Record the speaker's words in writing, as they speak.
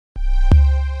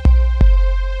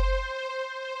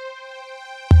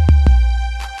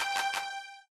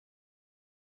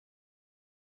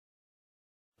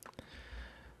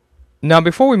Now,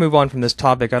 before we move on from this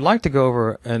topic, I'd like to go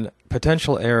over a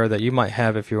potential error that you might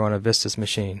have if you're on a Vista's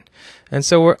machine. And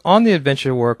so we're on the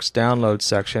Adventureworks download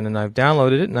section, and I've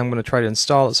downloaded it, and I'm going to try to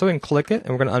install it. So we can click it, and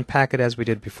we're going to unpack it as we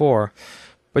did before.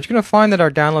 But you're going to find that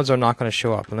our downloads are not going to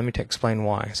show up, and let me explain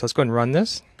why. So let's go ahead and run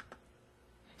this.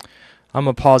 I'm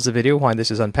going to pause the video while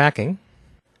this is unpacking.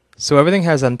 So everything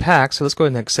has unpacked, so let's go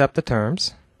ahead and accept the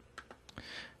terms.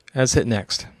 Let's hit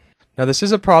next. Now this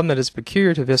is a problem that is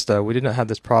peculiar to Vista. We did not have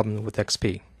this problem with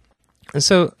XP. And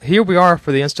so here we are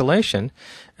for the installation,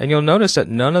 and you'll notice that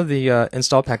none of the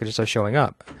install packages are showing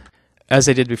up, as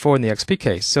they did before in the XP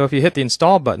case. So if you hit the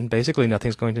install button, basically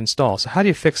nothing's going to install. So how do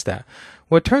you fix that?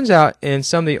 Well, it turns out in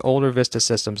some of the older Vista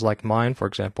systems, like mine for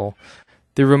example,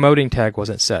 the remoting tag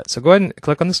wasn't set. So go ahead and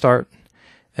click on the start,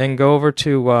 and go over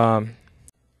to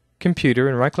computer,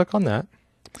 and right click on that,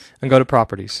 and go to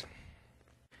properties.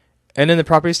 And in the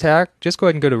Properties tab, just go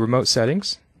ahead and go to Remote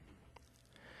Settings.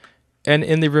 And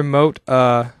in the Remote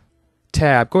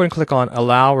tab, go ahead and click on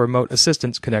Allow Remote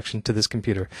Assistance Connection to this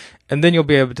computer. And then you'll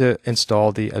be able to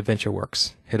install the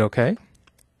Adventureworks. Hit OK.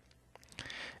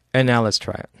 And now let's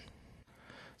try it.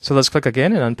 So let's click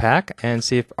again and unpack and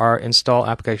see if our install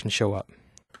applications show up.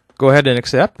 Go ahead and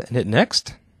accept and hit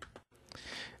Next.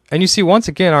 And you see once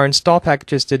again our install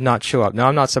packages did not show up. Now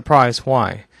I'm not surprised.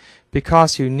 Why?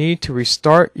 Because you need to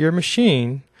restart your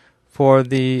machine for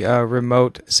the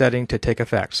remote setting to take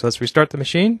effect. So let's restart the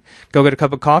machine, go get a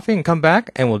cup of coffee, and come back,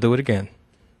 and we'll do it again.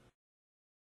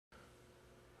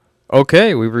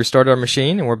 Okay, we've restarted our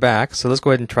machine, and we're back. So let's go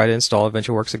ahead and try to install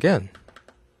Adventureworks again.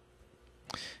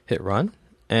 Hit Run,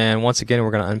 and once again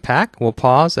we're going to unpack. We'll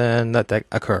pause and let that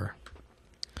occur.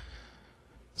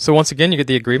 So once again you get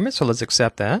the agreement, so let's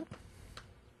accept that.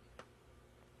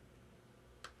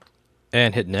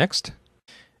 And hit Next.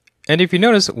 And if you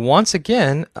notice, once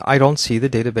again, I don't see the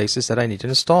databases that I need to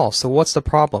install. So what's the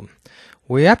problem?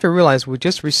 We have to realize we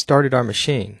just restarted our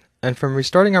machine. And from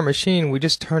restarting our machine, we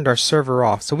just turned our server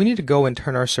off. So we need to go and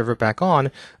turn our server back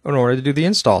on in order to do the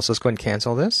install. So let's go ahead and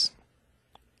cancel this.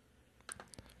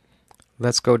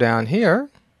 Let's go down here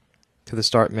to the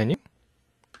Start menu.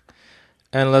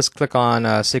 And let's click on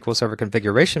SQL Server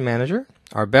Configuration Manager,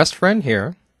 our best friend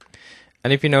here.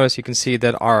 And if you notice, you can see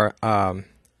that our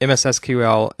MS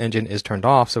SQL engine is turned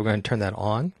off, so we're going to turn that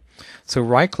on. So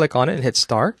right click on it and hit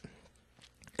Start,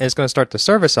 and it's going to start the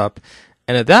service up,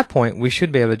 and at that point we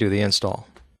should be able to do the install.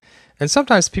 And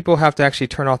sometimes people have to actually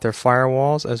turn off their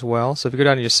firewalls as well. So if you go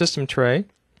down to your system tray,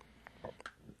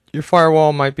 your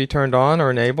firewall might be turned on or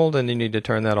enabled, and you need to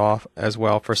turn that off as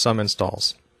well for some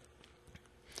installs.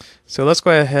 So let's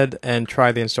go ahead and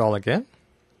try the install again.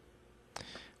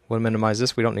 We'll minimize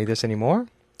this. We don't need this anymore.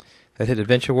 Let's hit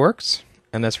Adventureworks,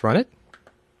 and let's run it.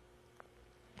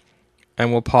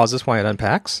 And we'll pause this while it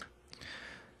unpacks.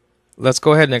 Let's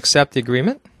go ahead and accept the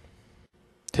agreement.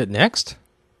 Hit Next.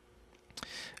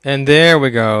 And there we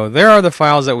go. There are the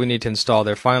files that we need to install.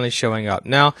 They're finally showing up.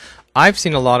 Now, I've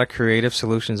seen a lot of creative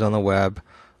solutions on the web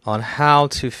on how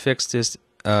to fix this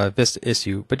Vista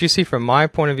issue, but you see, from my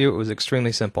point of view, it was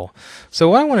extremely simple. So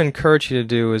what I want to encourage you to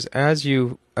do is, as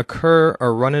you occur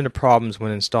or run into problems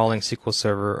when installing SQL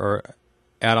Server or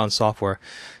add-on software,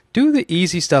 do the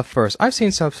easy stuff first. I've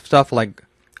seen stuff like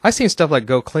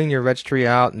go clean your registry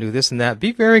out and do this and that.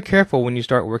 Be very careful when you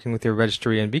start working with your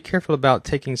registry, and be careful about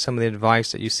taking some of the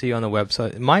advice that you see on the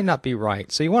website. It might not be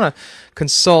right. So you want to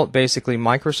consult basically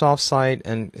Microsoft's site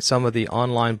and some of the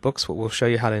online books that will show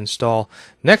you how to install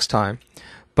next time.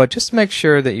 But just make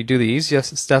sure that you do the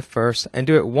easiest step first and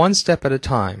do it one step at a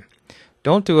time.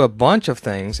 Don't do a bunch of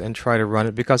things and try to run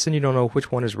it, because then you don't know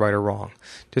which one is right or wrong.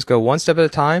 Just go one step at a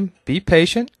time, be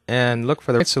patient, and look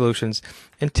for the right solutions.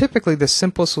 And typically the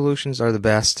simple solutions are the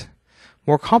best.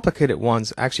 More complicated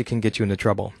ones actually can get you into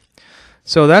trouble.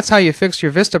 So that's how you fix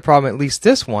your Vista problem, at least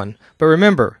this one. But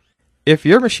remember, if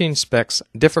your machine specs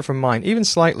differ from mine, even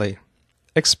slightly,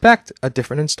 expect a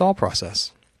different install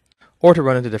process, or to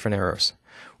run into different errors.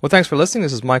 Well, thanks for listening.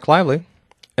 This is Mike Lively,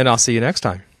 and I'll see you next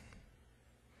time.